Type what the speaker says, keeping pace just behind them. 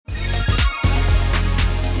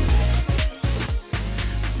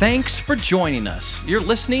Thanks for joining us. You're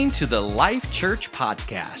listening to the Life Church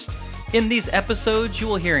Podcast. In these episodes, you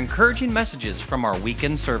will hear encouraging messages from our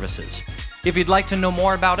weekend services. If you'd like to know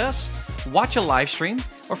more about us, watch a live stream,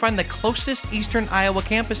 or find the closest Eastern Iowa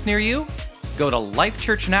campus near you, go to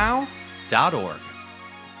lifechurchnow.org.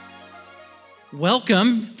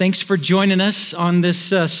 Welcome. Thanks for joining us on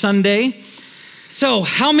this Sunday. So,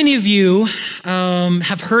 how many of you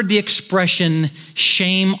have heard the expression,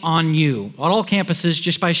 shame on you? On all campuses,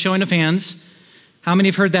 just by showing of hands, how many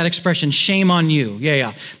have heard that expression, shame on you?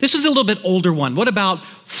 Yeah. This was a little bit older one. What about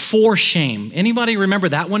for shame? Anybody remember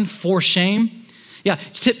that one, for shame? Yeah,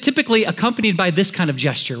 it's typically accompanied by this kind of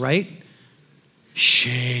gesture, right?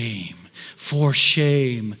 Shame, for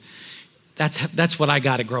shame. That's what I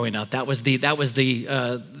got at growing up. That was the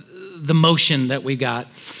motion that we got.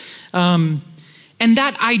 And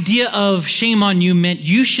that idea of shame on you meant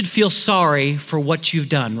you should feel sorry for what you've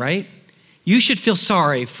done, right? You should feel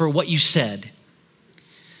sorry for what you said.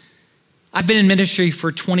 I've been in ministry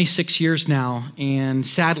for 26 years now, and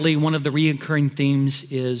sadly, one of the recurring themes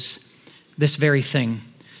is this very thing.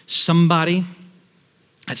 Somebody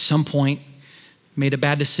at some point made a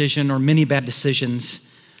bad decision or many bad decisions,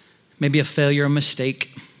 maybe a failure, a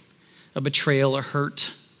mistake, a betrayal, a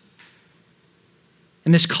hurt.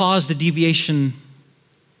 And this caused a deviation,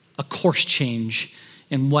 a course change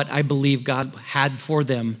in what I believe God had for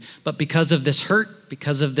them. But because of this hurt,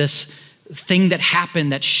 because of this thing that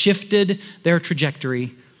happened that shifted their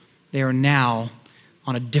trajectory, they are now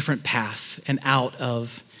on a different path and out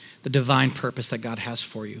of the divine purpose that God has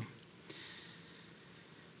for you.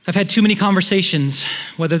 I've had too many conversations,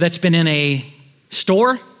 whether that's been in a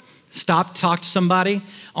store, stopped to talk to somebody,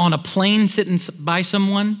 on a plane sitting by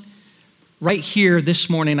someone. Right here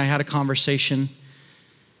this morning, I had a conversation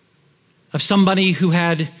of somebody who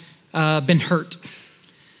had been hurt,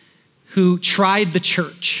 who tried the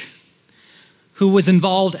church, who was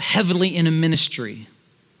involved heavily in a ministry,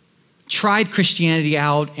 tried Christianity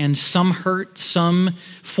out, and some hurt, some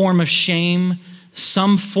form of shame,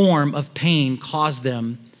 some form of pain caused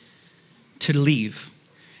them to leave.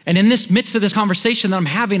 And in this midst of this conversation that I'm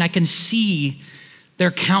having, I can see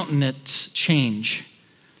their countenance change,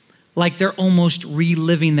 like they're almost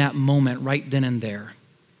reliving that moment right then and there.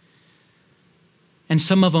 And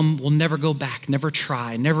some of them will never go back, never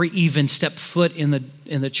try, never even step foot in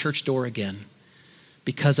the church door again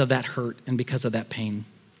because of that hurt and because of that pain.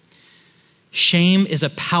 Shame is a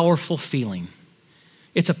powerful feeling.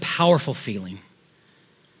 It's a powerful feeling.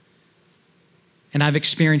 And I've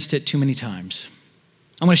experienced it too many times.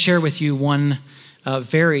 I'm going to share with you one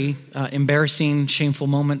very embarrassing, shameful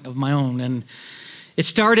moment of my own. And it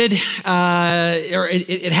started,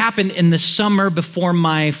 it happened in the summer before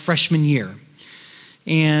my freshman year.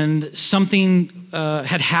 And something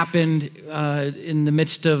had happened in the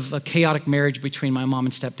midst of a chaotic marriage between my mom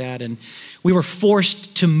and stepdad. And we were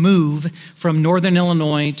forced to move from northern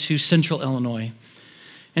Illinois to central Illinois.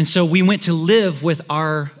 And so we went to live with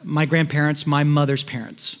my grandparents, my mother's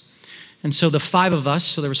parents. And so the five of us,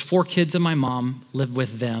 so there was 4 kids and my mom, lived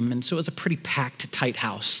with them. And so it was a pretty packed, tight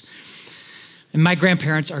house. And my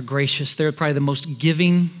grandparents are gracious. They're probably the most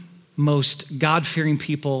giving, most God-fearing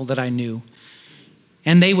people that I knew.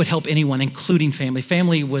 And they would help anyone, including family.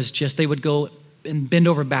 Family was just, they would go and bend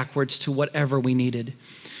over backwards to whatever we needed.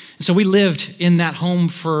 And so we lived in that home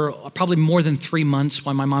for probably more than 3 months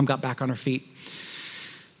while my mom got back on her feet.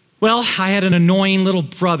 Well, I had an annoying little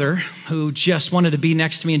brother who just wanted to be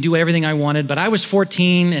next to me and do everything I wanted, but I was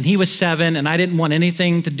 14 and he was 7 and I didn't want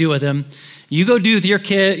anything to do with him. You go do with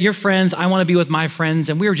your friends, I want to be with my friends.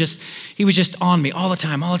 And he was just on me all the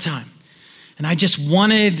time. And I just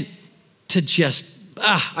wanted to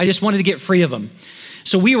get free of him.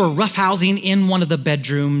 So we were roughhousing in one of the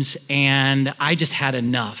bedrooms and I just had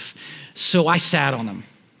enough. So I sat on him,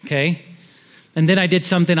 okay? And then I did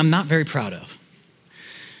something I'm not very proud of.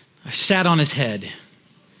 I sat on his head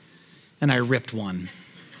and I ripped one.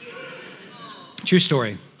 True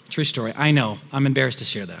story. I know, I'm embarrassed to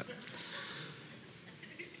share that.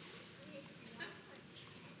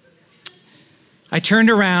 I turned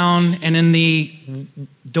around and in the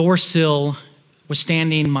door sill was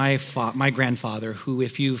standing my grandfather, who,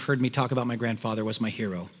 if you've heard me talk about my grandfather, was my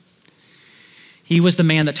hero. He was the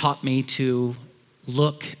man that taught me to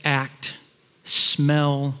look, act,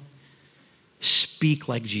 smell, speak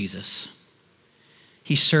like Jesus.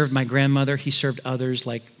 He served my grandmother. He served others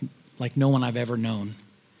like no one I've ever known.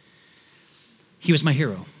 He was my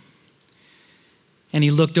hero. And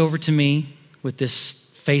he looked over to me with this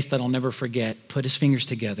face that I'll never forget, put his fingers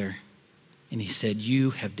together, and he said,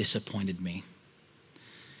 "You have disappointed me."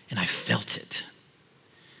 And I felt it.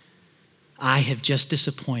 I have just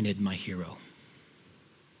disappointed my hero.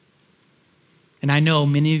 And I know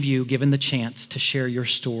many of you, given the chance to share your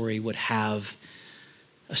story, would have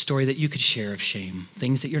a story that you could share of shame,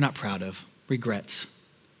 things that you're not proud of, regrets.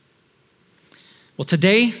 Well,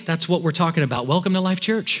 today, that's what we're talking about. Welcome to Life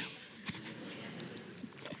Church.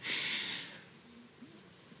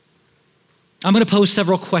 I'm going to pose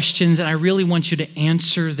several questions, and I really want you to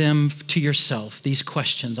answer them to yourself, these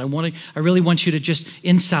questions. I really want you to just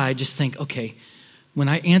inside just think, okay, when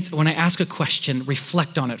I ask a question,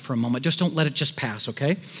 reflect on it for a moment. Just don't let it just pass,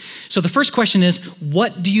 okay? So the first question is,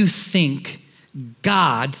 what do you think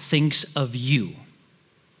God thinks of you?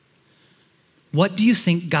 What do you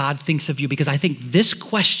think God thinks of you? Because I think this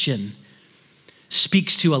question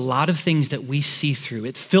speaks to a lot of things that we see through.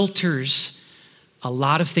 It filters a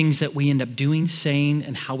lot of things that we end up doing, saying,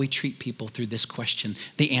 and how we treat people through this question,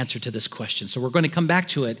 the answer to this question. So we're going to come back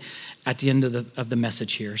to it at the end of the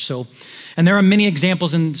message here. So, and there are many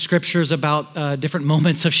examples in scriptures about different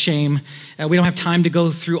moments of shame. We don't have time to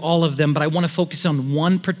go through all of them, but I want to focus on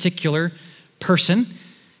one particular person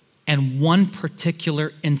and one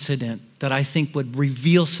particular incident that I think would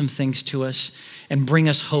reveal some things to us and bring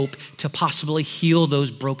us hope to possibly heal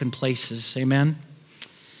those broken places. Amen?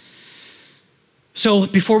 So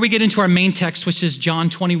before we get into our main text, which is John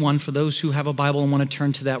 21, for those who have a Bible and want to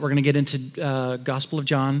turn to that, we're going to get into Gospel of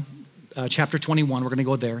John, chapter 21. We're going to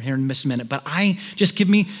go there here in just a minute. But just give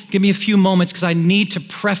me a few moments because I need to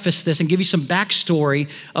preface this and give you some backstory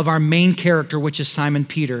of our main character, which is Simon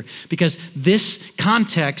Peter, because this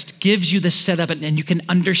context gives you the setup and you can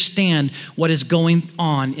understand what is going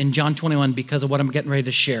on in John 21 because of what I'm getting ready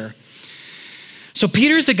to share. So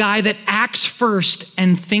Peter's the guy that acts first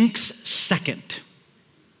and thinks second.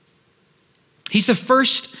 He's the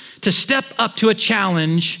first to step up to a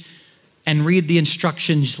challenge and read the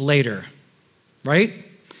instructions later, right?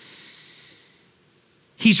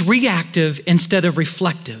 He's reactive instead of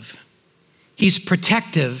reflective. He's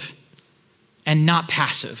protective and not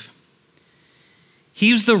passive.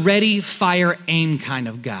 He's the ready, fire, aim kind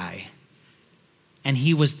of guy. And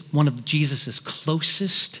he was one of Jesus's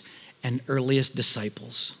closest and earliest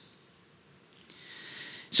disciples.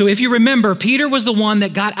 So if you remember, Peter was the one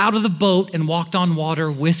that got out of the boat and walked on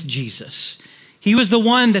water with Jesus. He was the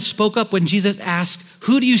one that spoke up when Jesus asked,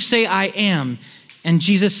 "Who do you say I am?" And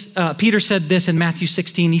Peter said this in Matthew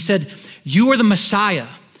 16. He said, "You are the Messiah,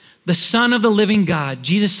 the Son of the living God."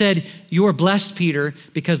 Jesus said, "You are blessed, Peter,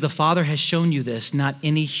 because the Father has shown you this, not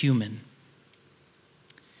any human."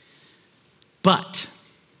 But,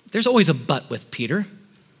 there's always a but with Peter.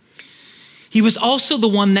 He was also the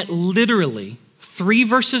one that literally, 3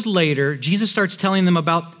 verses later, Jesus starts telling them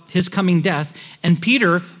about his coming death, and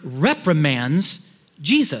Peter reprimands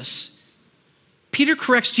Jesus. Peter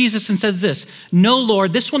corrects Jesus and says this, "No,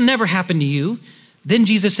 Lord, this will never happen to you." Then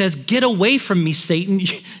Jesus says, "Get away from me, Satan,"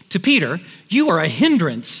 to Peter. "You are a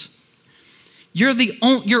hindrance.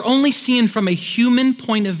 You're only seeing from a human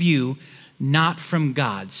point of view, not from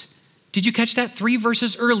God's." Did you catch that? 3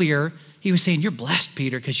 verses earlier, he was saying, "You're blessed,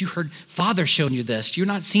 Peter, because you heard Father showing you this. You're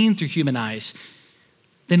not seeing through human eyes."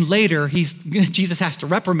 Then later, Jesus has to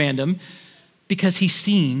reprimand him because he's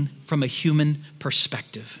seen from a human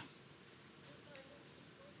perspective.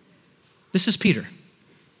 This is Peter,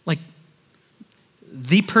 like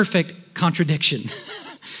the perfect contradiction.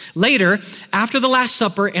 Later, after the Last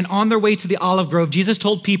Supper and on their way to the olive grove, Jesus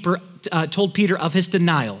told Peter of his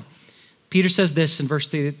denial. Peter says this in verse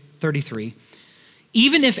 33,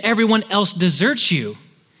 "Even if everyone else deserts you,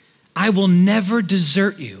 I will never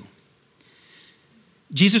desert you."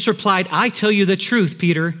 Jesus replied, "I tell you the truth,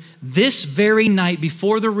 Peter, this very night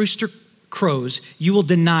before the rooster crows, you will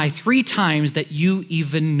deny 3 times that you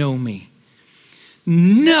even know me."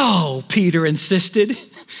 "No," Peter insisted.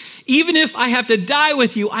 "Even if I have to die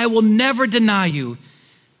with you, I will never deny you."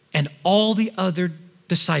 And all the other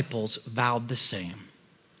disciples vowed the same.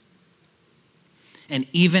 And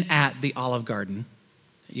even at the Olive Garden,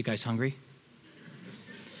 you guys hungry?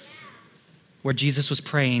 Where Jesus was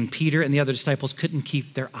praying, Peter and the other disciples couldn't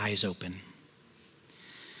keep their eyes open.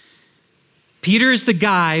 Peter is the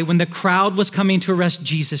guy, when the crowd was coming to arrest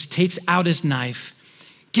Jesus, takes out his knife,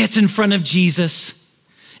 gets in front of Jesus,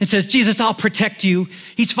 and says, "Jesus, I'll protect you."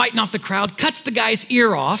 He's fighting off the crowd, cuts the guy's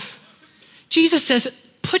ear off. Jesus says,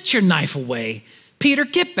 "Put your knife away. Peter,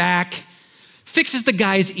 get back." Fixes the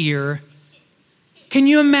guy's ear. Can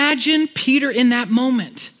you imagine Peter in that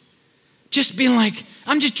moment? Just being like,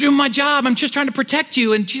 "I'm just doing my job. I'm just trying to protect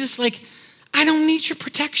you." And Jesus like, "I don't need your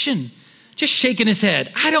protection." Just shaking his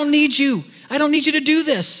head. "I don't need you. I don't need you to do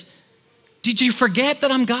this. Did you forget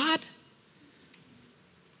that I'm God?"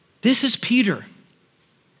 This is Peter.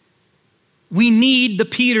 We need the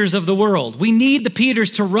Peters of the world. We need the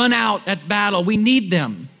Peters to run out at battle. We need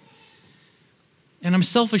them. And I'm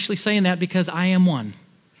selfishly saying that because I am one.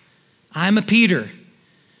 I'm a Peter.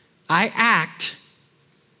 I act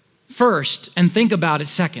first and think about it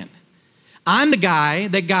second. I'm the guy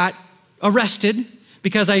that got arrested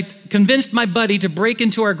because I convinced my buddy to break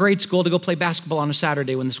into our grade school to go play basketball on a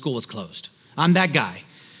Saturday when the school was closed. I'm that guy.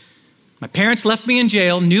 My parents left me in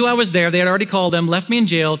jail, knew I was there. They had already called them, left me in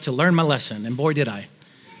jail to learn my lesson. And boy, did I.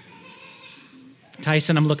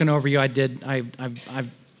 Tyson, I'm looking over you. I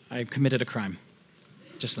committed a crime.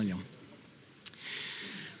 Just letting you know.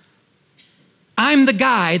 I'm the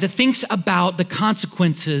guy that thinks about the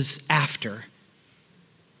consequences after.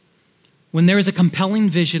 When there is a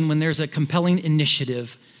compelling vision, when there's a compelling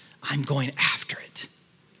initiative, I'm going after it.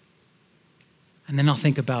 And then I'll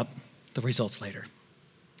think about the results later.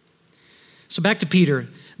 So back to Peter.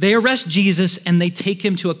 They arrest Jesus and they take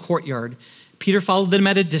him to a courtyard. Peter followed them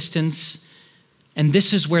at a distance, and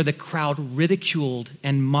this is where the crowd ridiculed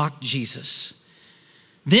and mocked Jesus.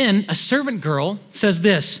 Then a servant girl says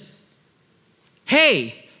this,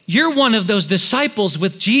 "Hey, you're one of those disciples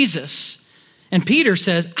with Jesus." And Peter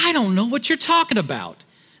says, "I don't know what you're talking about."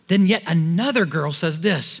 Then yet another girl says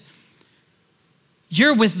this,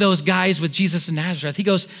 "You're with those guys with Jesus in Nazareth." He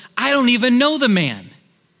goes, "I don't even know the man."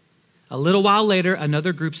 A little while later,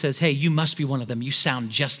 another group says, "Hey, you must be one of them. You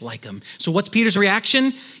sound just like him." So what's Peter's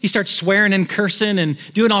reaction? He starts swearing and cursing and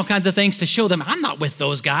doing all kinds of things to show them, "I'm not with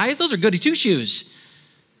those guys. Those are goody two-shoes."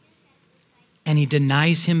 And he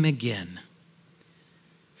denies him again.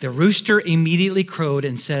 The rooster immediately crowed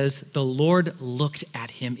and says, the Lord looked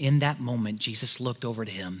at him. In that moment, Jesus looked over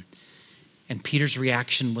to him. And Peter's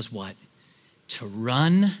reaction was what? To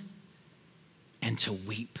run and to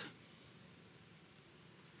weep.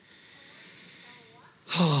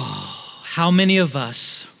 Oh, how many of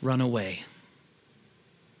us run away?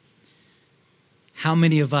 How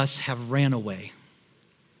many of us have ran away?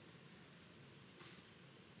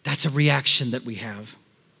 That's a reaction that we have.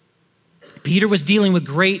 Peter was dealing with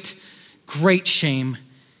great shame,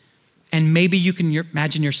 and maybe you can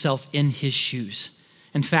imagine yourself in his shoes.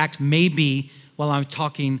 In fact, maybe while I'm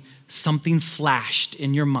talking, something flashed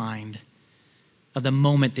in your mind of the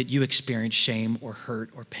moment that you experienced shame or hurt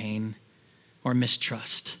or pain or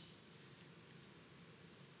mistrust.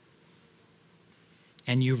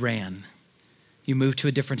 And you ran. You moved to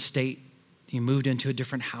a different state. You moved into a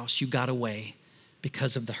different house. You got away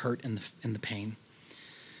because of the hurt and the pain.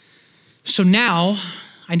 So now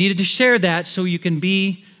I needed to share that so you can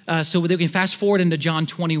so that we can fast forward into John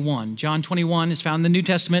 21. John 21 is found in the New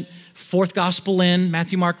Testament, fourth gospel in,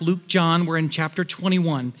 Matthew, Mark, Luke, John. We're in chapter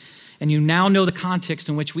 21. And you now know the context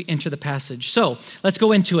in which we enter the passage. So let's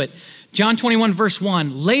go into it. John 21, verse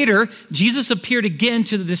 1. Later, Jesus appeared again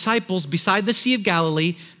to the disciples beside the Sea of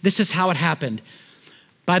Galilee. This is how it happened.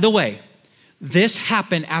 By the way, this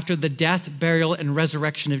happened after the death, burial, and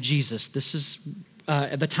resurrection of Jesus. This is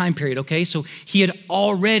at the time period, okay? So he had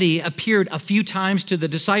already appeared a few times to the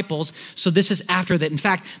disciples. So this is after that. In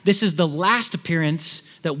fact, this is the last appearance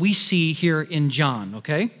that we see here in John,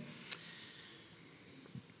 okay?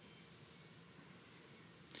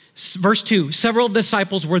 Verse 2, several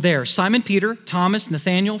disciples were there. Simon Peter, Thomas,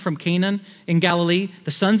 Nathanael from Cana in Galilee,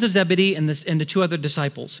 the sons of Zebedee, and the two other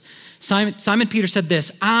disciples. Simon Peter said this,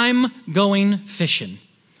 "I'm going fishing."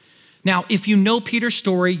 Now, if you know Peter's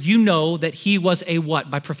story, you know that he was a what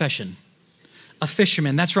by profession? A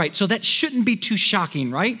fisherman, that's right. So that shouldn't be too shocking,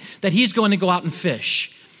 right? That he's going to go out and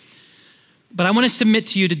fish. But I want to submit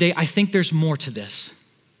to you today, I think there's more to this.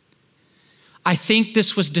 I think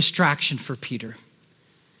this was distraction for Peter.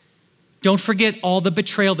 Don't forget all the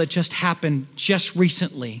betrayal that just happened just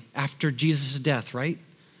recently after Jesus' death, right?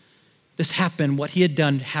 This happened, what he had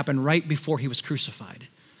done happened right before he was crucified.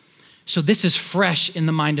 So this is fresh in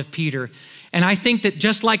the mind of Peter. And I think that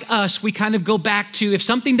just like us, we kind of go back to, if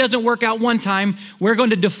something doesn't work out one time, we're going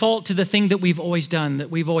to default to the thing that we've always done, that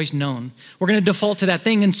we've always known. We're going to default to that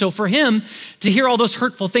thing. And so for him, to hear all those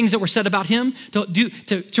hurtful things that were said about him,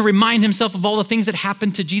 to remind himself of all the things that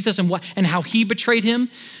happened to Jesus and how he betrayed him,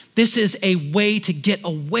 this is a way to get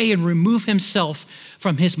away and remove himself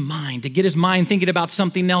from his mind, to get his mind thinking about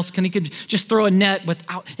something else. He could just throw a net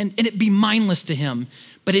without, and it be mindless to him,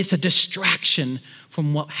 but it's a distraction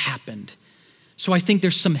from what happened. So I think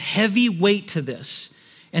there's some heavy weight to this,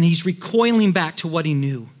 and he's recoiling back to what he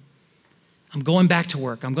knew. I'm going back to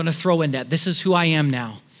work. I'm going to throw in that. This is who I am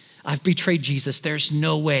now. I've betrayed Jesus. There's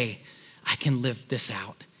no way I can live this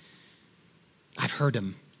out. I've hurt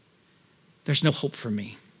him. There's no hope for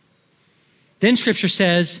me. Then scripture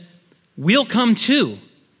says, we'll come too.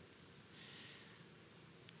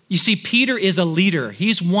 You see, Peter is a leader.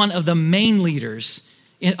 He's one of the main leaders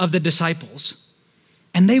of the disciples,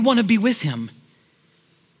 and they want to be with him.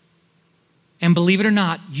 And believe it or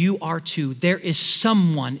not, you are too. There is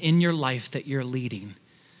someone in your life that you're leading.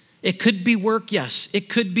 It could be work, yes. It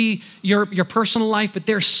could be your personal life, but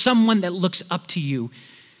there's someone that looks up to you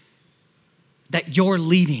that you're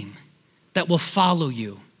leading, that will follow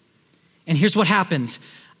you. And here's what happens.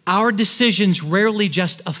 Our decisions rarely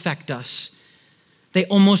just affect us. They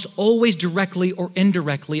almost always directly or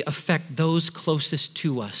indirectly affect those closest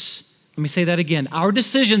to us. Let me say that again. Our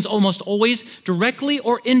decisions almost always directly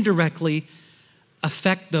or indirectly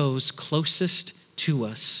affect those closest to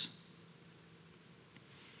us.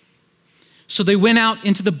 So they went out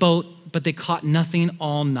into the boat, but they caught nothing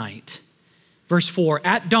all night. Verse 4,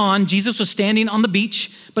 at dawn, Jesus was standing on the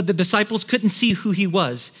beach, but the disciples couldn't see who he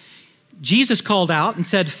was. Jesus called out and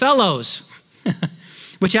said, fellows,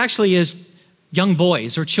 which actually is young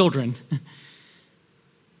boys or children.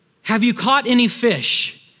 Have you caught any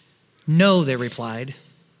fish? No, they replied.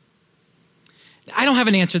 I don't have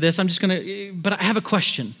an answer to this. But I have a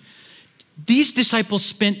question. These disciples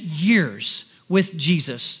spent years with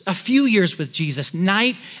Jesus, a few years with Jesus,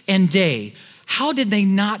 night and day. How did they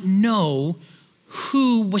not know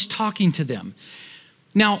who was talking to them?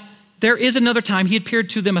 Now, there is another time. He appeared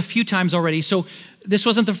to them a few times already, so this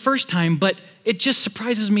wasn't the first time, but it just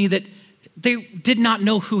surprises me that they did not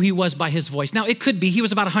know who he was by his voice. Now, it could be, he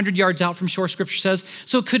was about 100 yards out from shore, Scripture says,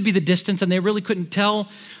 so it could be the distance, and they really couldn't tell.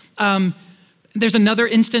 There's another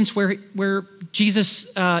instance where Jesus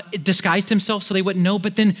disguised himself so they wouldn't know,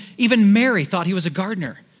 but then even Mary thought he was a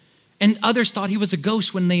gardener, and others thought he was a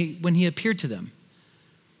ghost when he appeared to them.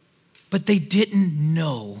 But they didn't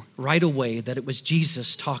know right away that it was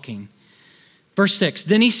Jesus talking. Verse 6,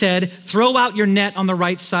 then he said, throw out your net on the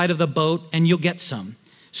right side of the boat and you'll get some.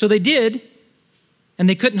 So they did, and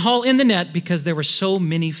they couldn't haul in the net because there were so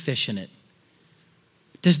many fish in it.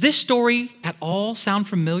 Does this story at all sound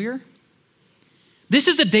familiar? This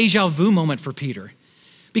is a deja vu moment for Peter,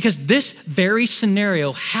 because this very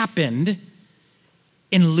scenario happened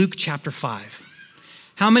in Luke chapter 5.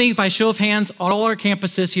 How many, by show of hands, all our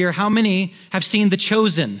campuses here, how many have seen The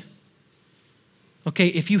Chosen? Okay,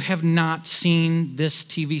 if you have not seen this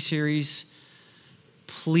TV series,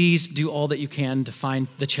 please do all that you can to find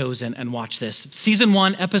The Chosen and watch this. Season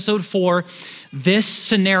 1, episode 4, this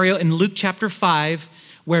scenario in Luke chapter 5,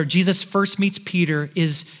 where Jesus first meets Peter,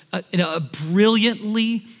 is a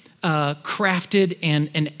brilliantly crafted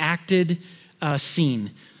and acted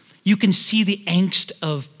scene. You can see the angst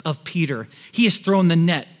of Peter. He has thrown the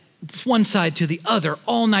net one side to the other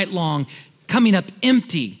all night long, coming up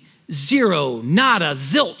empty, zero, nada,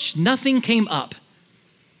 zilch, nothing came up.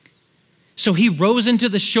 So he rows into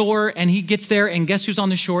the shore and he gets there, and guess who's on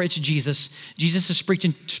the shore? It's Jesus. Jesus is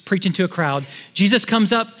preaching to a crowd. Jesus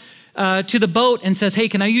comes up to the boat and says, hey,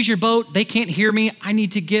 can I use your boat? They can't hear me. I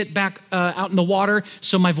need to get back out in the water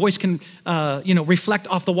so my voice can reflect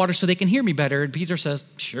off the water so they can hear me better. And Peter says,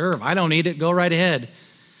 sure, I don't need it. Go right ahead.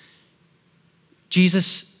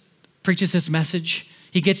 Jesus preaches his message.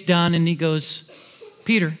 He gets done and he goes,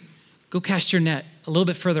 Peter, go cast your net a little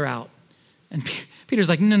bit further out. And Peter's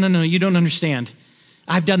like, no, you don't understand.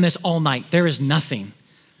 I've done this all night. There is nothing.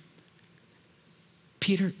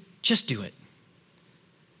 Peter, just do it.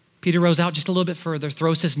 Peter rows out just a little bit further,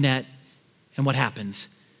 throws his net, and what happens?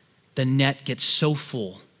 The net gets so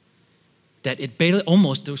full that it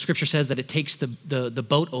almost, the scripture says that it takes the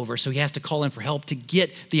boat over, so he has to call in for help to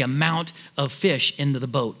get the amount of fish into the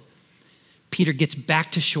boat. Peter gets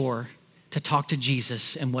back to shore to talk to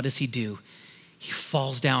Jesus, and what does he do? He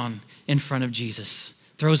falls down in front of Jesus,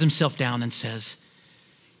 throws himself down and says,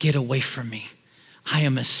 get away from me. I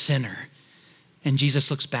am a sinner. And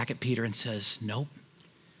Jesus looks back at Peter and says, nope.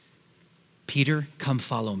 Peter, come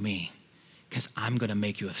follow me, because I'm going to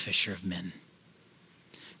make you a fisher of men.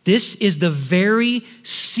 This is the very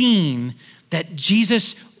scene that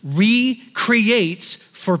Jesus recreates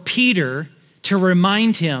for Peter to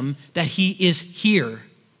remind him that he is here.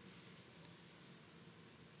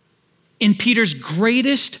 In Peter's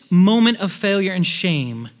greatest moment of failure and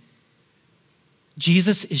shame,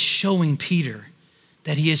 Jesus is showing Peter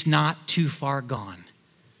that he is not too far gone.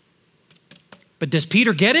 But does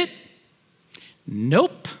Peter get it?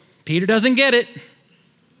 Nope, Peter doesn't get it.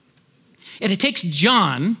 And it takes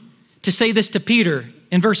John to say this to Peter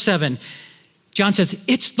in verse 7. John says,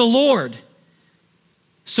 it's the Lord.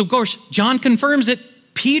 So of course, John confirms it.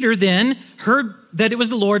 Peter then heard that it was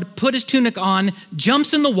the Lord, put his tunic on,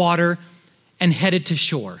 jumps in the water, and headed to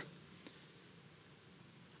shore.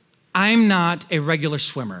 I'm not a regular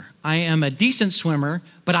swimmer. I am a decent swimmer,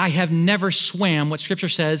 but I have never swam what Scripture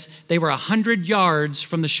says they were 100 yards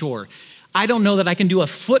from the shore. I don't know that I can do a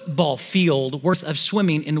football field worth of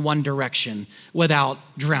swimming in one direction without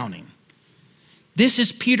drowning. This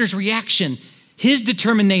is Peter's reaction. His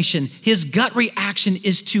determination, his gut reaction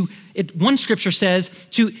is one Scripture says,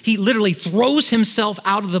 he literally throws himself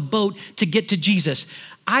out of the boat to get to Jesus.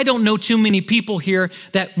 I don't know too many people here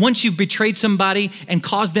that once you've betrayed somebody and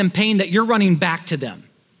caused them pain, that you're running back to them.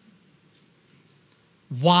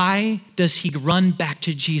 Why does he run back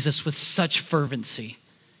to Jesus with such fervency?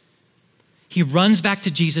 He runs back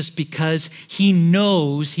to Jesus because he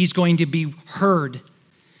knows he's going to be heard.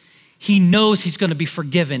 He knows he's going to be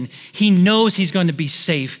forgiven. He knows he's going to be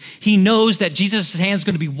safe. He knows that Jesus' hand is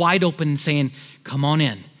going to be wide open and saying, come on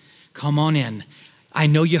in, come on in. I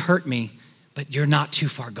know you hurt me, but you're not too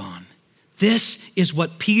far gone. This is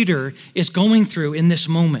what Peter is going through in this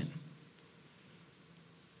moment.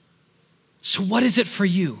 So what is it for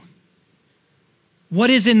you? What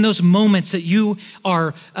is in those moments that you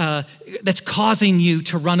are, that's causing you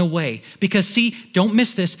to run away? Because see, don't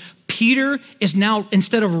miss this. Peter is now,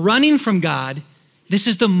 instead of running from God, this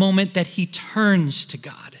is the moment that he turns to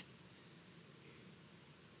God.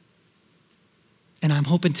 And I'm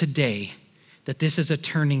hoping today that this is a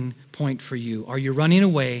turning point for you. Are you running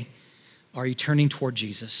away? Are you turning toward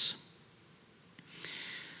Jesus?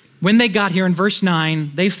 When they got here in verse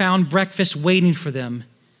 9, they found breakfast waiting for them,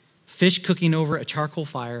 fish cooking over a charcoal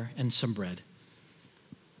fire and some bread.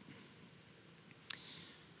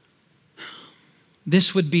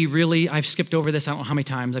 This would be really, I've skipped over this, I don't know how many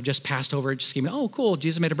times, I've just passed over it, just giving, oh, cool,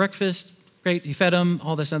 Jesus made a breakfast, great, he fed them,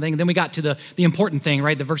 all this other thing. And then we got to the important thing,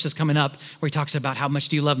 right? The verses coming up where he talks about how much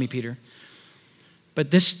do you love me, Peter?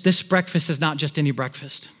 But this breakfast is not just any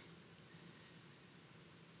breakfast.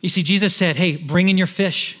 You see, Jesus said, hey, bring in your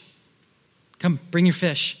fish. Come, bring your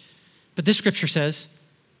fish. But this scripture says,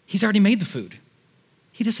 he's already made the food.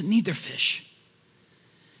 He doesn't need their fish.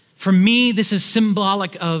 For me, this is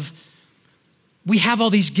symbolic of, we have all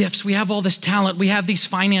these gifts, we have all this talent, we have these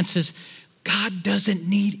finances. God doesn't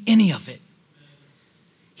need any of it.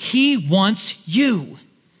 He wants you.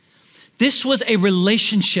 This was a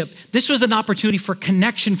relationship. This was an opportunity for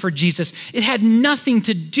connection for Jesus. It had nothing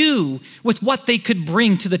to do with what they could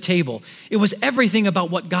bring to the table. It was everything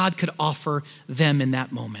about what God could offer them in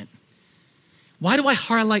that moment. Why do I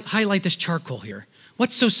highlight this charcoal here?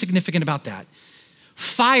 What's so significant about that?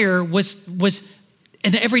 Fire was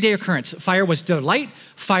an everyday occurrence. Fire was their light.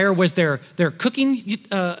 Fire was their cooking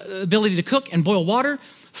ability to cook and boil water.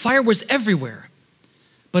 Fire was everywhere.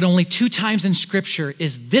 But only 2 times in Scripture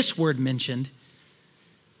is this word mentioned.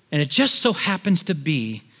 And it just so happens to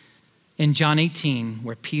be in John 18,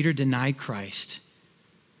 where Peter denied Christ.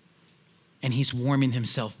 And he's warming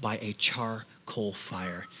himself by a charcoal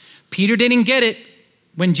fire. Peter didn't get it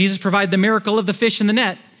when Jesus provided the miracle of the fish in the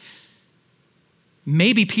net.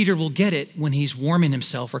 Maybe Peter will get it when he's warming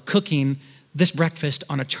himself or cooking this breakfast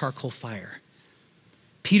on a charcoal fire.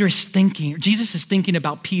 Jesus is thinking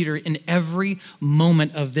about Peter in every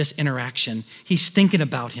moment of this interaction. He's thinking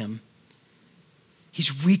about him.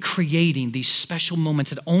 He's recreating these special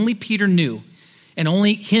moments that only Peter knew and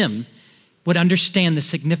only him would understand the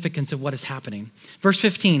significance of what is happening. Verse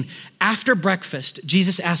 15, after breakfast,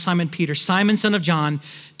 Jesus asked Simon Peter, Simon, son of John,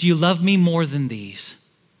 do you love me more than these?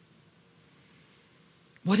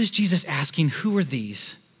 What is Jesus asking? Who are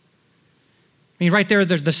these? I mean, right there,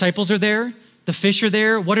 the disciples are there. The fish are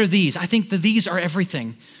there. What are these? I think these are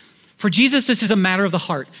everything. For Jesus, this is a matter of the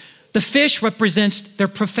heart. The fish represents their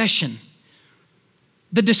profession.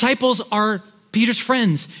 The disciples are Peter's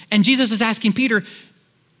friends. And Jesus is asking Peter,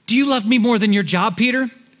 do you love me more than your job,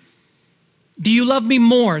 Peter? Do you love me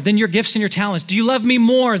more than your gifts and your talents? Do you love me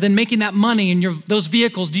more than making that money and those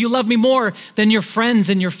vehicles? Do you love me more than your friends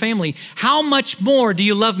and your family? How much more do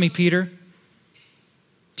you love me, Peter?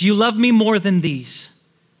 Do you love me more than these?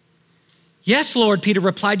 Yes, Lord, Peter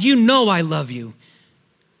replied, you know I love you.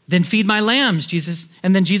 Then feed my lambs, Jesus.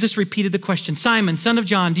 And then Jesus repeated the question, Simon, son of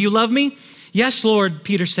John, do you love me? Yes, Lord,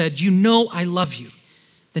 Peter said, you know I love you.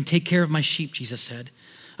 Then take care of my sheep, Jesus said.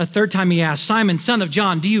 A third time he asked, Simon, son of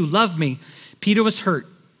John, do you love me? Peter was hurt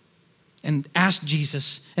and asked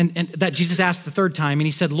Jesus, and that Jesus asked the third time, and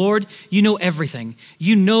he said, Lord, you know everything.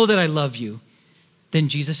 You know that I love you. Then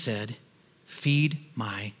Jesus said, feed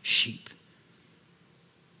my sheep.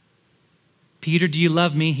 Peter, do you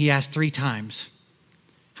love me? He asked 3 times.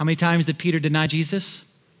 How many times did Peter deny Jesus?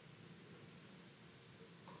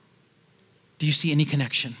 Do you see any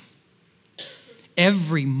connection?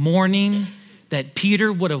 Every morning that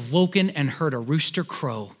Peter would have woken and heard a rooster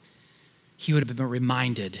crow, he would have been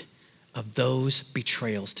reminded of those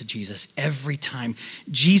betrayals to Jesus. Every time.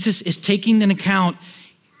 Jesus is taking into account,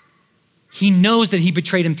 he knows that he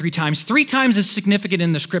betrayed him 3 times. 3 times is significant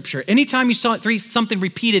in the scripture. Anytime you saw something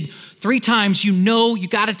repeated 3 times, you know you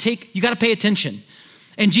gotta pay attention.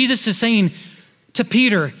 And Jesus is saying to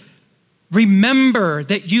Peter, remember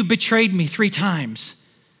that you betrayed me 3 times,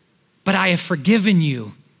 but I have forgiven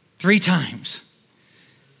you 3 times.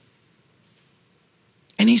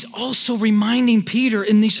 And he's also reminding Peter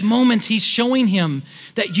in these moments, he's showing him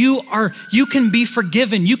that you can be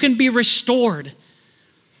forgiven, you can be restored.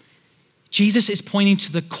 Jesus is pointing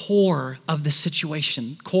to the core of the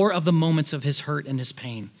situation, core of the moments of his hurt and his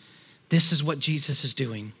pain. This is what Jesus is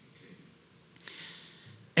doing.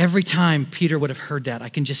 Every time Peter would have heard that, I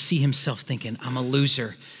can just see himself thinking, I'm a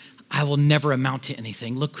loser. I will never amount to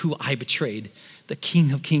anything. Look who I betrayed, the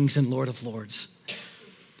King of Kings and Lord of Lords.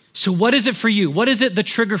 So what is it for you? What is it the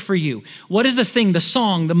trigger for you? What is the thing, the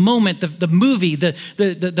song, the moment, the movie,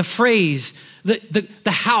 the phrase,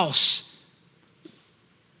 the house?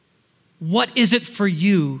 What is it for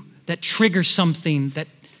you that triggers something that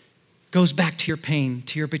goes back to your pain,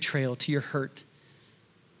 to your betrayal, to your hurt?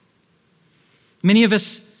 Many of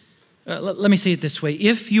us, let me say it this way.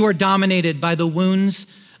 If you are dominated by the wounds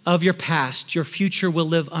of your past, your future will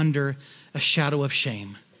live under a shadow of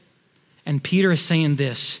shame. And Peter is saying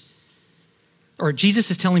this, or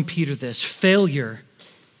Jesus is telling Peter this: failure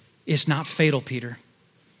is not fatal, Peter.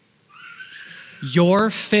 Your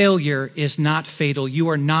failure is not fatal. You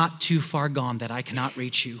are not too far gone that I cannot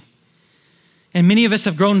reach you. And many of us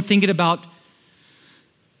have grown thinking about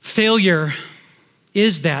failure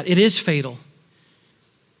is that. It is fatal.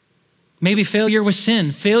 Maybe failure was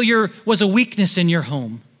sin. Failure was a weakness in your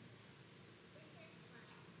home.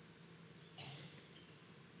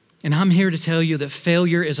 And I'm here to tell you that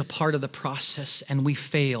failure is a part of the process, and we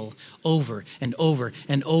fail over and over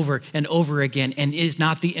and over and over again, and is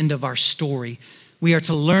not the end of our story. We are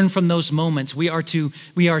to learn from those moments. We are to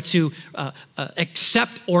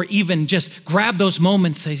accept or even just grab those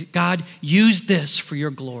moments and say, God, use this for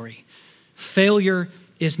your glory. Failure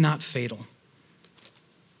is not fatal.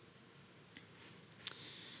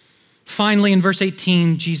 Finally, in verse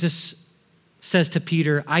 18, Jesus says to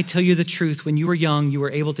Peter, I tell you the truth, when you were young, you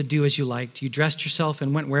were able to do as you liked. You dressed yourself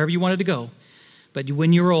and went wherever you wanted to go. But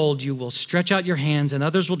when you're old, you will stretch out your hands and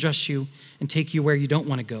others will dress you and take you where you don't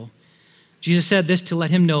want to go. Jesus said this to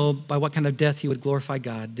let him know by what kind of death he would glorify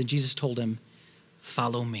God. Then Jesus told him,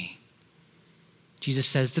 follow me. Jesus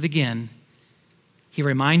says it again. He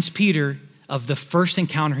reminds Peter of the first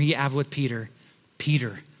encounter he had with Peter.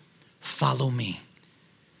 Peter, follow me.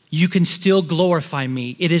 You can still glorify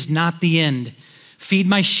me. It is not the end. Feed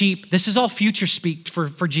my sheep. This is all future speak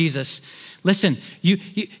for Jesus. Listen,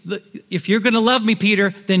 if you're going to love me,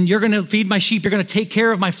 Peter, then you're going to feed my sheep. You're going to take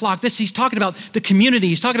care of my flock. He's talking about the community.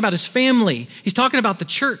 He's talking about his family. He's talking about the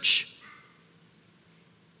church.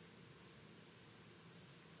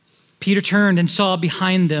 Peter turned and saw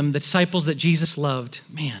behind them the disciples that Jesus loved.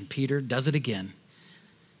 Man, Peter does it again.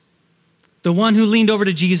 The one who leaned over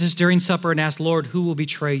to Jesus during supper and asked, Lord, who will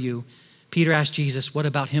betray you? Peter asked Jesus, what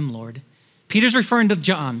about him, Lord? Peter's referring to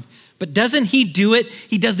John, but doesn't he do it?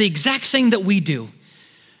 He does the exact same that we do.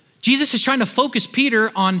 Jesus is trying to focus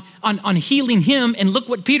Peter on healing him, and look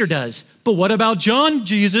what Peter does. But what about John,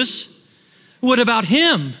 Jesus? What about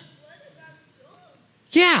him?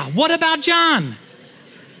 Yeah, what about John?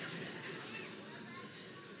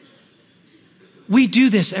 We do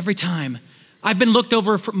this every time. I've been looked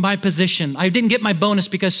over for my position. I didn't get my bonus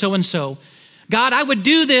because so-and-so. God, I would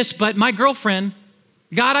do this, but my girlfriend.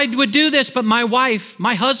 God, I would do this, but my wife,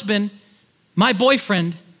 my husband, my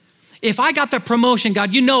boyfriend. If I got the promotion,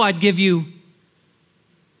 God, you know I'd give you.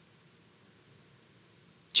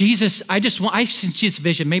 Jesus, I see this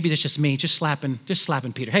vision. Maybe it's just me, just slapping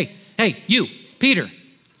Peter. Hey, you, Peter.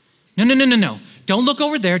 No. Don't look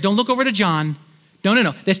over there. Don't look over to John.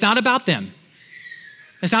 No. It's not about them.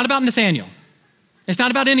 It's not about Nathaniel. It's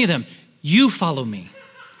not about any of them. You follow me.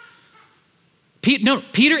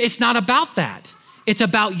 Peter, it's not about that. It's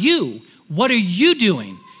about you. What are you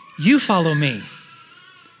doing? You follow me.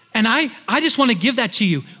 And I just want to give that to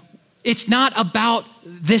you. It's not about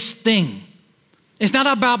this thing. It's not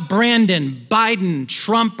about Brandon, Biden,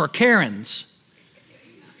 Trump, or Karens.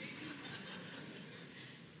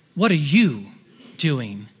 What are you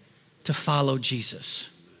doing to follow Jesus?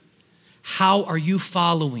 How are you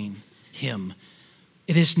following him?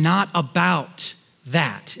 It is not about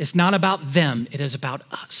that. It's not about them. It is about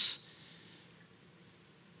us.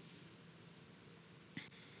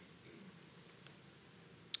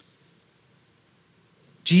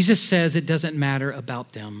 Jesus says it doesn't matter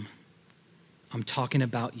about them. I'm talking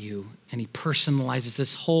about you. And he personalizes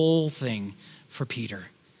this whole thing for Peter.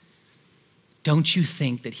 Don't you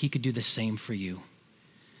think that he could do the same for you?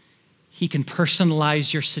 He can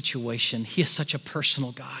personalize your situation. He is such a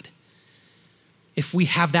personal God. If we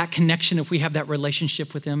have that connection, if we have that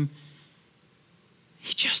relationship with him,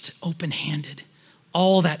 he just open-handed.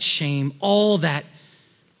 All that shame, all that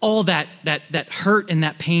hurt and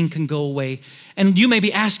that pain can go away. And you may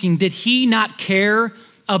be asking, did he not care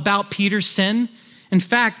about Peter's sin? In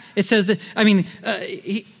fact, it says that,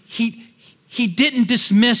 he didn't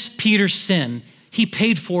dismiss Peter's sin. He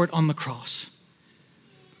paid for it on the cross.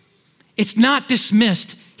 It's not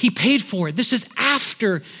dismissed. He paid for it. This is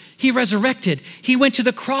after he resurrected. He went to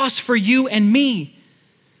the cross for you and me.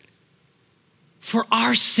 For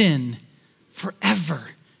our sin, forever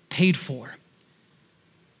paid for.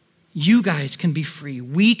 You guys can be free.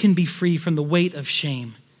 We can be free from the weight of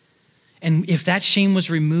shame. And if that shame was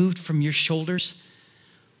removed from your shoulders,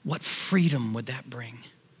 what freedom would that bring?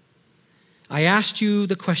 I asked you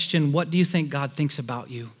the question, what do you think God thinks about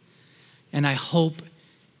you? And I hope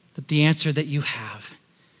that the answer that you have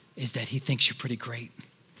is that he thinks you're pretty great.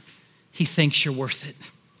 He thinks you're worth it.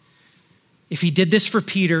 If he did this for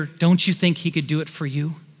Peter, don't you think he could do it for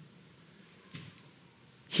you?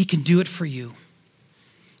 He can do it for you.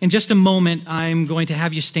 In just a moment, I'm going to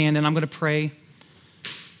have you stand and I'm going to pray.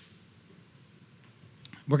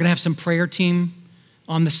 We're going to have some prayer team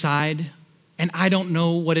on the side. And I don't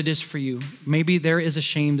know what it is for you. Maybe there is a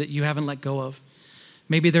shame that you haven't let go of.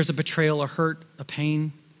 Maybe there's a betrayal, a hurt, a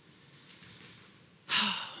pain.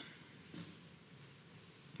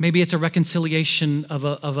 Maybe it's a reconciliation of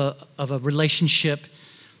a relationship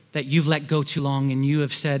that you've let go too long and you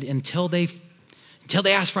have said, until they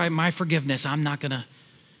ask for my forgiveness, I'm not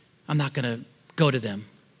gonna go to them.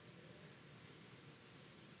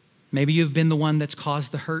 Maybe you've been the one that's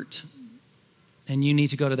caused the hurt and you need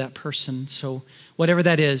to go to that person. So whatever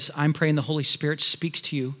that is, I'm praying the Holy Spirit speaks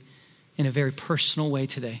to you in a very personal way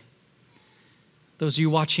today. Those of you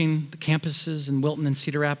watching the campuses in Wilton and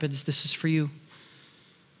Cedar Rapids, this is for you.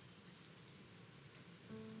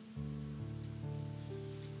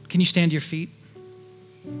 Can you stand to your feet?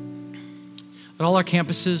 At all our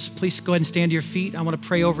campuses, please go ahead and stand to your feet. I want to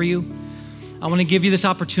pray over you. I want to give you this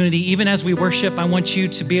opportunity. Even as we worship, I want you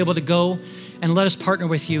to be able to go and let us partner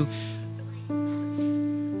with you.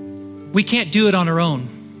 We can't do it on our own.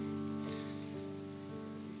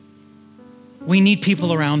 We need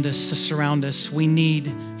people around us to surround us. We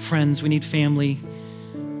need friends. We need family.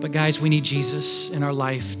 But guys, we need Jesus in our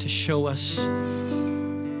life to show us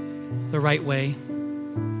the right way.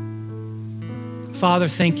 Father,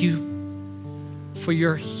 thank you for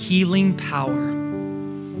your healing power.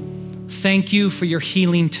 Thank you for your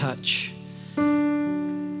healing touch.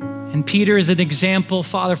 And Peter is an example,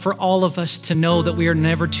 Father, for all of us to know that we are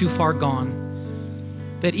never too far gone.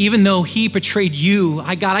 That even though he betrayed you,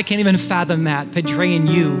 God, I can't even fathom that, betraying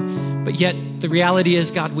you. But yet the reality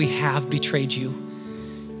is, God, we have betrayed you.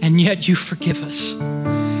 And yet you forgive us.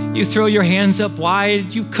 You throw your hands up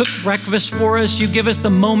wide. You cook breakfast for us. You give us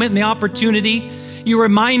the moment and the opportunity. You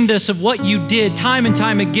remind us of what you did time and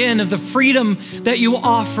time again, of the freedom that you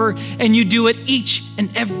offer, and you do it each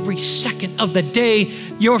and every second of the day.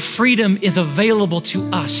 Your freedom is available to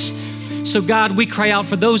us. So God, we cry out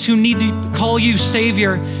for those who need to call you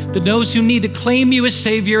Savior, those who need to claim you as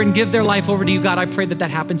Savior and give their life over to you. God, I pray that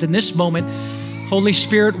that happens in this moment. Holy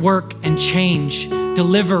Spirit, work and change,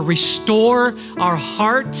 deliver, restore our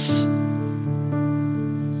hearts.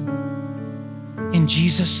 In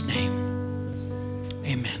Jesus' name.